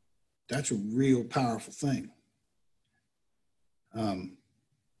 That's a real powerful thing.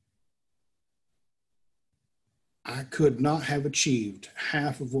 I could not have achieved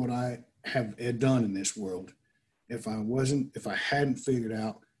half of what I have done in this world if I hadn't figured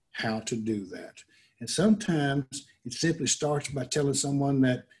out how to do that. And sometimes it simply starts by telling someone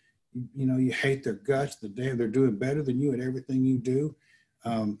that, you know, you hate their guts, that they're doing better than you at everything you do.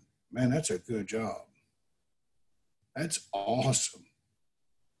 Man, that's a good job. That's awesome.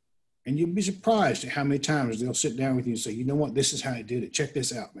 And you'd be surprised at how many times they'll sit down with you and say, you know what, this is how I did it. Check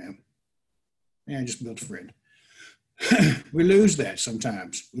this out, man. Man, I just built a friend. We lose that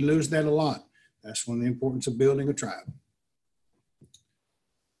sometimes. We lose that a lot. That's one of the importance of building a tribe.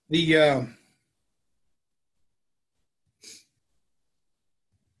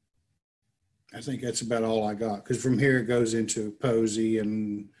 I think that's about all I got, because from here it goes into poesy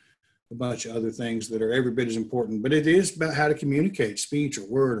and a bunch of other things that are every bit as important. But it is about how to communicate. Speech or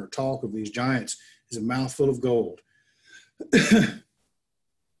word or talk of these giants is a mouthful of gold.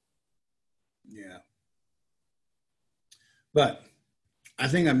 Yeah. But I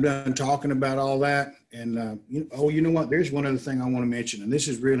think I'm done talking about all that. And, you know what? There's one other thing I want to mention, and this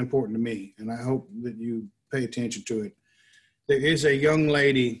is real important to me, and I hope that you pay attention to it. There is a young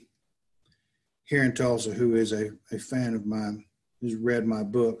lady here in Tulsa who is a fan of mine, who's read my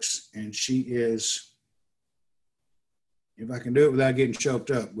books, and she is, if I can do it without getting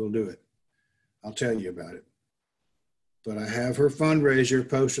choked up, we'll do it. I'll tell you about it. But I have her fundraiser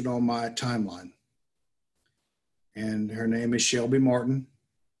posted on my timeline. And her name is Shelby Martin,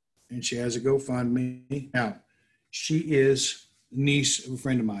 and she has a GoFundMe. Now, she is niece of a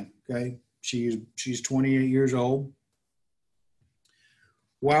friend of mine, okay? She's 28 years old.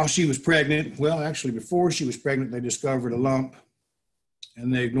 While she was pregnant, well, actually before she was pregnant, they discovered a lump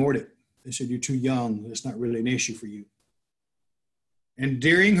and they ignored it. They said, you're too young. It's not really an issue for you. And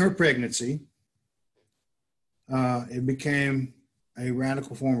during her pregnancy, it became a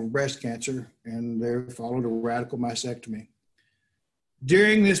radical form of breast cancer, and there followed a radical mastectomy.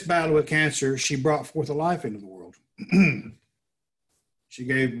 During this battle with cancer, she brought forth a life into the world. She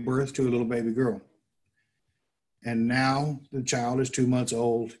gave birth to a little baby girl. And now the child is 2 months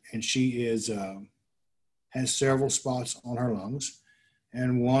old, and she has several spots on her lungs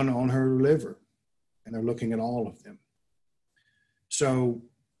and one on her liver, and they're looking at all of them. So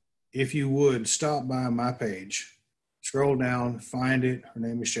if you would stop by my page, scroll down, find it. Her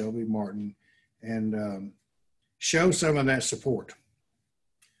name is Shelby Martin, and show some of that support,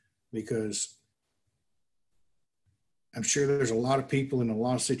 because I'm sure there's a lot of people in a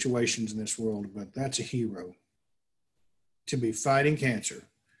lot of situations in this world, but that's a hero. To be fighting cancer,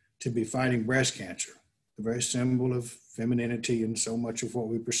 to be fighting breast cancer, the very symbol of femininity and so much of what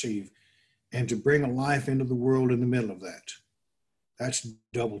we perceive, and to bring a life into the world in the middle of that, that's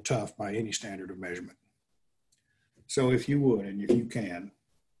double tough by any standard of measurement. So if you would, and if you can,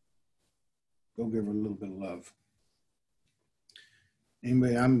 go give her a little bit of love.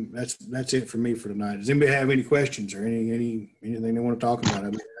 Anybody, that's it for me for tonight. Does anybody have any questions or anything they want to talk about?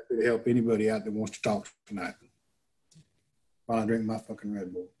 I'm happy to help anybody out that wants to talk tonight while I drink my fucking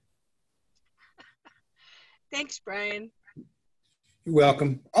Red Bull. Thanks, Bryan. You're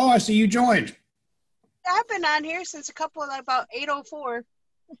welcome. Oh, I see you joined. I've been on here since about 8:04.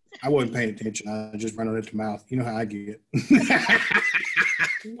 I wasn't paying attention. I just running it to mouth. You know how I get.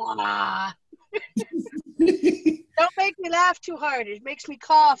 Nah. Don't make me laugh too hard. It makes me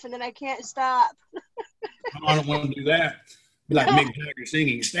cough, and then I can't stop. I don't want to do that. Be like Mick Jagger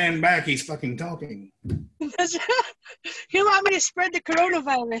singing, stand back, he's fucking talking. You want me to spread the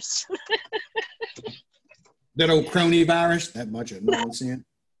coronavirus? That old crony virus, that bunch of nonsense.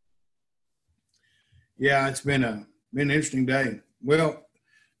 Yeah, it's been an interesting day. Well,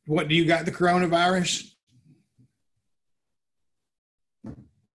 what, do you got the coronavirus?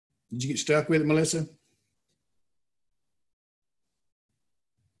 Did you get stuck with it, Melissa?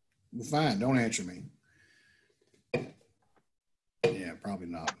 Well, fine, don't answer me. Yeah, probably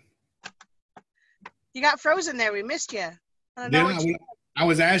not. You got frozen there. We missed you. I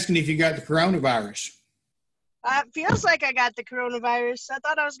was asking if you got the coronavirus. It feels like I got the coronavirus. I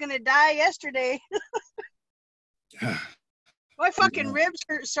thought I was going to die yesterday. My fucking ribs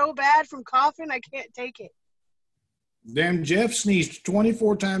hurt so bad from coughing, I can't take it. Damn, Jeff sneezed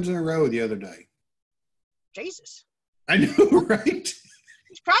 24 times in a row the other day. Jesus. I know, right?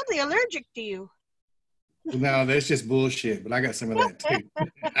 He's probably allergic to you. No, that's just bullshit, but I got some of that too.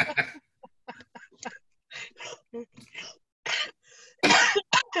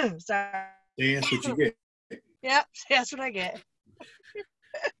 Sorry. Yeah, that's what you get. Yep, that's what I get.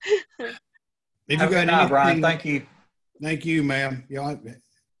 Have a good night, Bryan. Thank you. Thank you, ma'am.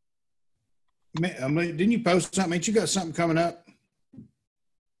 Didn't you post something? Ain't you got something coming up?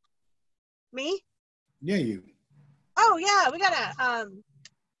 Me? Yeah, you. Oh yeah, we got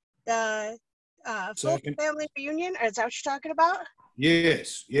the folk Second. family reunion. Is that what you're talking about?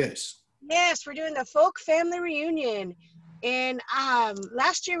 Yes. Yes, we're doing the folk family reunion. And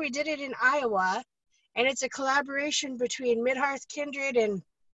last year we did it in Iowa, and it's a collaboration between Mid-Hearth Kindred and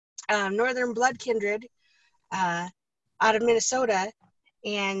Northern Blood Kindred out of Minnesota.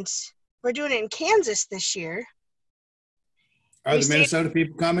 And we're doing it in Kansas this year. Are the Minnesota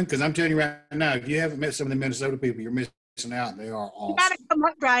people coming? Because I'm telling you right now, if you haven't met some of the Minnesota people, you're missing out. They are awesome. You got to come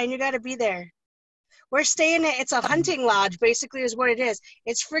up, Bryan. You got to be there. We're staying at, it's a hunting lodge, basically is what it is.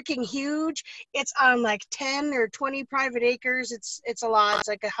 It's freaking huge. It's on like 10 or 20 private acres. It's a lot. It's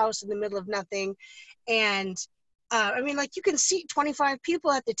like a house in the middle of nothing. And I mean, like you can seat 25 people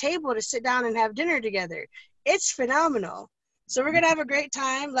at the table to sit down and have dinner together. It's phenomenal. So we're going to have a great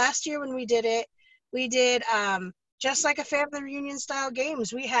time. Last year when we did it, we did just like a family reunion style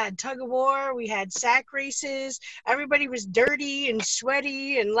games. We had tug of war, we had sack races. Everybody was dirty and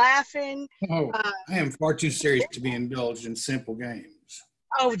sweaty and laughing. Oh, I am far too serious to be indulged in simple games.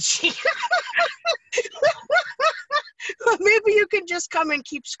 Oh, gee. Well, maybe you can just come and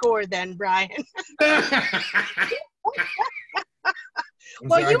keep score then, Bryan.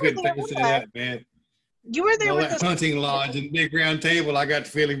 Well, you were there with that, man. You were there with that hunting lodge and big round table. I got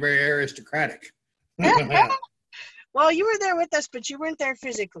feeling very aristocratic. Well, you were there with us, but you weren't there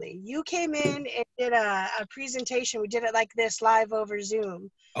physically. You came in and did a presentation. We did it like this, live over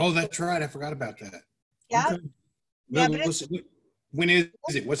Zoom. Oh, that's right. I forgot about that. Yeah. Okay. Well, when is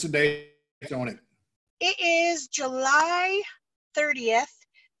it? What's the date on it? It is July 30th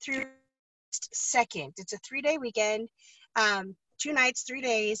through 2nd. It's a 3-day weekend, 2 nights, 3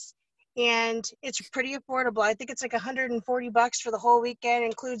 days, and it's pretty affordable. I think it's like $140 for the whole weekend.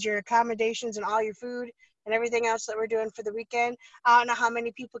 Includes your accommodations and all your food and everything else that we're doing for the weekend. I don't know how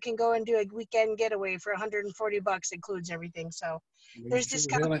many people can go and do a weekend getaway for $140. Includes everything. So there's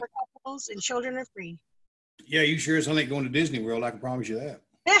discounts for couples, and children are free. Yeah, you sure as hell ain't going to Disney World. I can promise you that.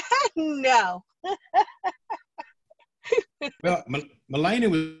 No. Well,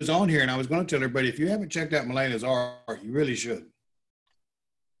 Melena was on here, and I was going to tell everybody, if you haven't checked out Melena's art, you really should.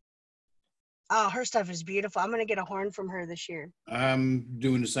 Oh, her stuff is beautiful. I'm going to get a horn from her this year. I'm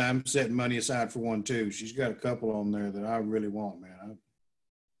doing the same. I'm setting money aside for one, too. She's got a couple on there that I really want, man.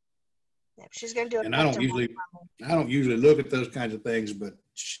 Yeah, she's going to do it. And I don't usually look at those kinds of things, but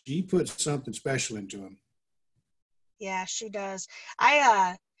she puts something special into them. Yeah, she does.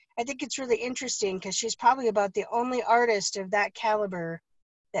 I think it's really interesting because she's probably about the only artist of that caliber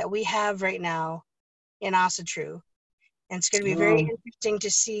that we have right now in Asatru. And it's going to be very interesting to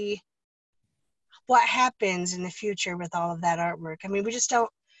see what happens in the future with all of that artwork. I mean, we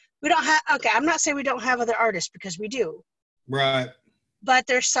don't have, okay, I'm not saying we don't have other artists, because we do. Right. But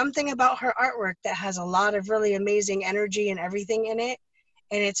there's something about her artwork that has a lot of really amazing energy and everything in it.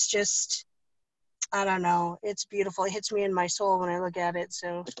 And it's just, I don't know, it's beautiful. It hits me in my soul when I look at it.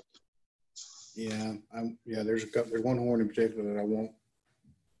 So yeah, there's one horn in particular that I want.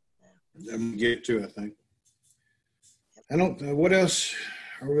 I'm gonna get to, I think. I don't know what else.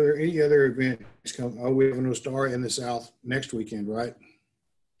 Are there any other events coming? Oh, we have an Ostara in the South next weekend, right?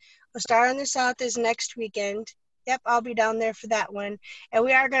 Ostara in the South is next weekend. Yep, I'll be down there for that one. And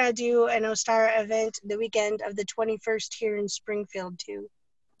we are going to do an Ostara event the weekend of the 21st here in Springfield, too.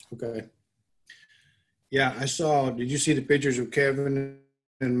 Okay. Yeah, I saw. Did you see the pictures of Kevin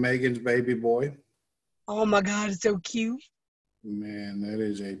and Megan's baby boy? Oh my God, it's so cute. Man, that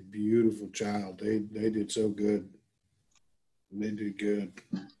is a beautiful child. They did so good. They did good.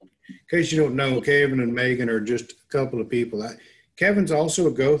 In case you don't know, Kevin and Megan are just a couple of people. Kevin's also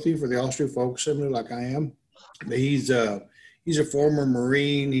a Gothi for the Austria Folk Assembly, like I am. He's a former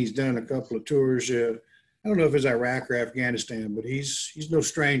Marine. He's done a couple of tours. I don't know if it's Iraq or Afghanistan, but he's no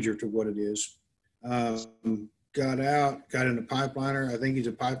stranger to what it is. Got out, got into pipeliner. I think he's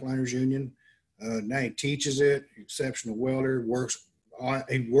a pipeliners union. Now he teaches it. Exceptional welder.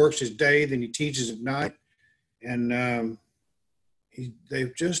 He works his day, then he teaches at night, and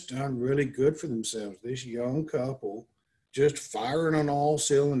they've just done really good for themselves. This young couple just firing on all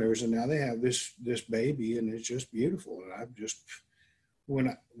cylinders, and now they have this baby, and it's just beautiful. And I've just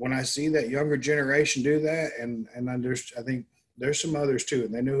when I see that younger generation do that, and I think there's some others too,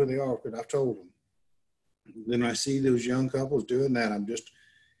 and they know who they are because I've told them. Then I see those young couples doing that.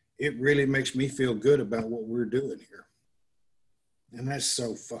 It really makes me feel good about what we're doing here. And that's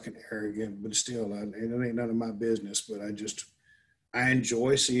so fucking arrogant, but still, it ain't none of my business. But I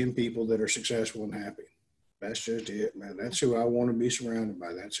enjoy seeing people that are successful and happy. That's just it, man. That's who I want to be surrounded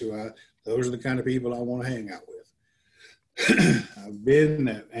by. Those are the kind of people I want to hang out with. I've been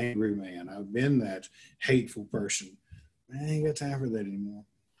that angry man. I've been that hateful person. I ain't got time for that anymore.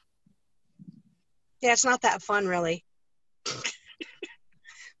 Yeah, it's not that fun, really.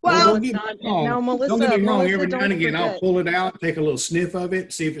 Well, Melissa, don't get me wrong. Every now and again, forget. I'll pull it out, take a little sniff of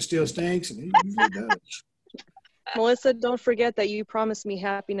it, see if it still stinks, and it usually does. Melissa, don't forget that you promised me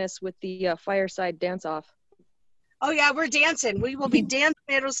happiness with the fireside dance-off. Oh, yeah, we're dancing. We will be dancing.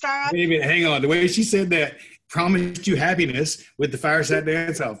 It'll start off. Wait a minute, hang on. The way she said that, promised you happiness with the fireside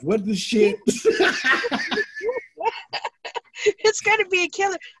dance-off. What the shit? It's going to be a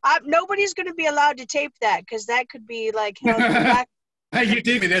killer. Nobody's going to be allowed to tape that because that could be like held back. Hey, you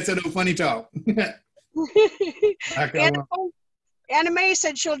did me. That's a no funny talk. Anna Mae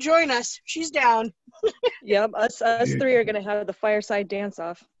said she'll join us. She's down. Yep, us three are going to have the fireside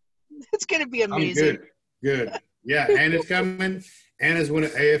dance-off. It's going to be amazing. Good. Yeah, Anna's coming. Anna's one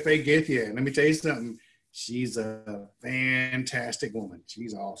of AFA Githia. And let me tell you something. She's a fantastic woman.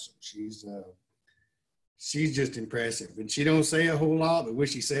 She's awesome. She's just impressive. And she don't say a whole lot, but when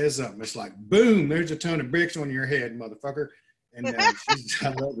she says something, it's like, boom, there's a ton of bricks on your head, motherfucker. And I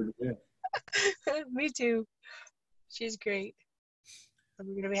love her to death. Me too. She's great.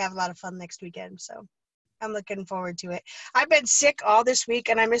 We're going to have a lot of fun next weekend, so I'm looking forward to it. I've been sick all this week,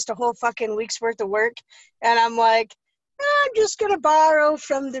 and I missed a whole fucking week's worth of work, and I'm like, I'm just going to borrow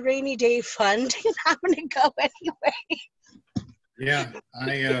from the rainy day fund, and I'm going to go anyway.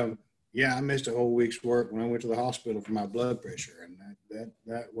 Yeah, I missed a whole week's work when I went to the hospital for my blood pressure, and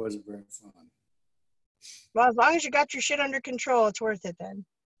that wasn't very fun. Well, as long as you got your shit under control, it's worth it then.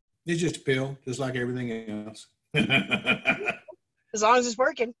 It's just a pill, just like everything else. As long as it's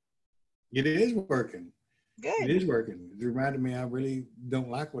working. It is working. Good. It is working. It reminded me I really don't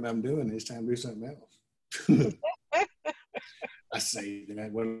like what I'm doing. It's time to do something else. I say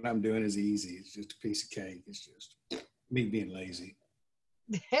that what I'm doing is easy. It's just a piece of cake. It's just me being lazy.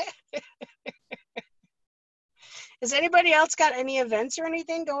 Has anybody else got any events or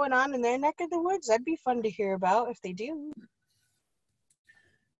anything going on in their neck of the woods? That'd be fun to hear about if they do.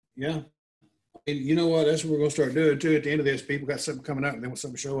 Yeah. And you know what? That's what we're going to start doing too. At the end of this, people got something coming up and they want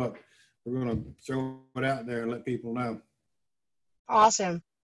something to show up. We're going to throw it out there and let people know. Awesome.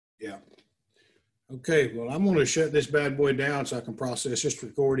 Yeah. Okay. Well, I'm going to shut this bad boy down so I can process this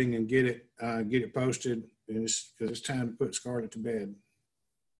recording and get it posted. Because it's time to put Scarlett to bed.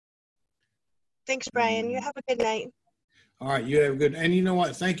 Thanks, Bryan. You have a good night. All right. You have a good. And you know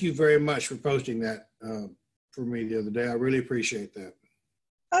what? Thank you very much for posting that for me the other day. I really appreciate that.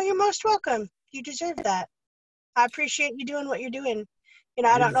 Oh, you're most welcome. You deserve that. I appreciate you doing what you're doing. You know,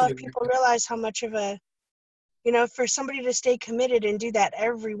 I don't know if people realize how much of a, you know, for somebody to stay committed and do that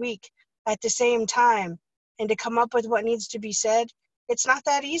every week at the same time and to come up with what needs to be said, it's not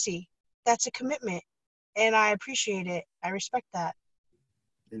that easy. That's a commitment. And I appreciate it. I respect that.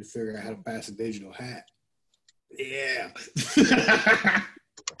 And to figure out how to pass a digital hat. Yeah.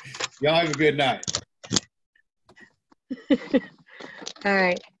 Y'all have a good night. All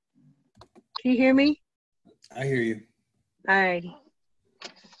right. Can you hear me? I hear you. All righty.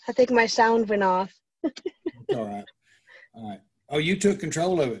 I think my sound went off. All right. All right. Oh, you took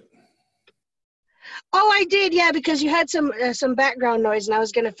control of it. Oh, I did. Yeah, because you had some background noise, and I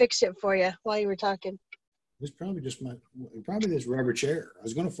was going to fix it for you while you were talking. It's probably just probably this rubber chair. I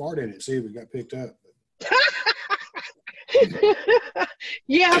was going to fart in it, see if it got picked up.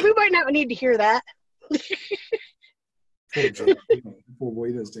 Yeah, we might not need to hear that. Poor boy,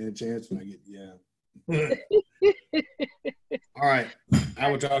 he doesn't stand a chance when I get, All right. I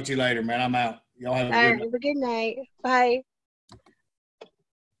will talk to you later, man. I'm out. Y'all have a good night. Have a good night. Bye.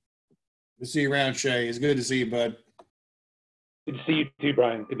 We'll see you around, Shay. It's good to see you, bud. Good to see you too,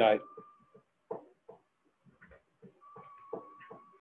 Bryan. Good night.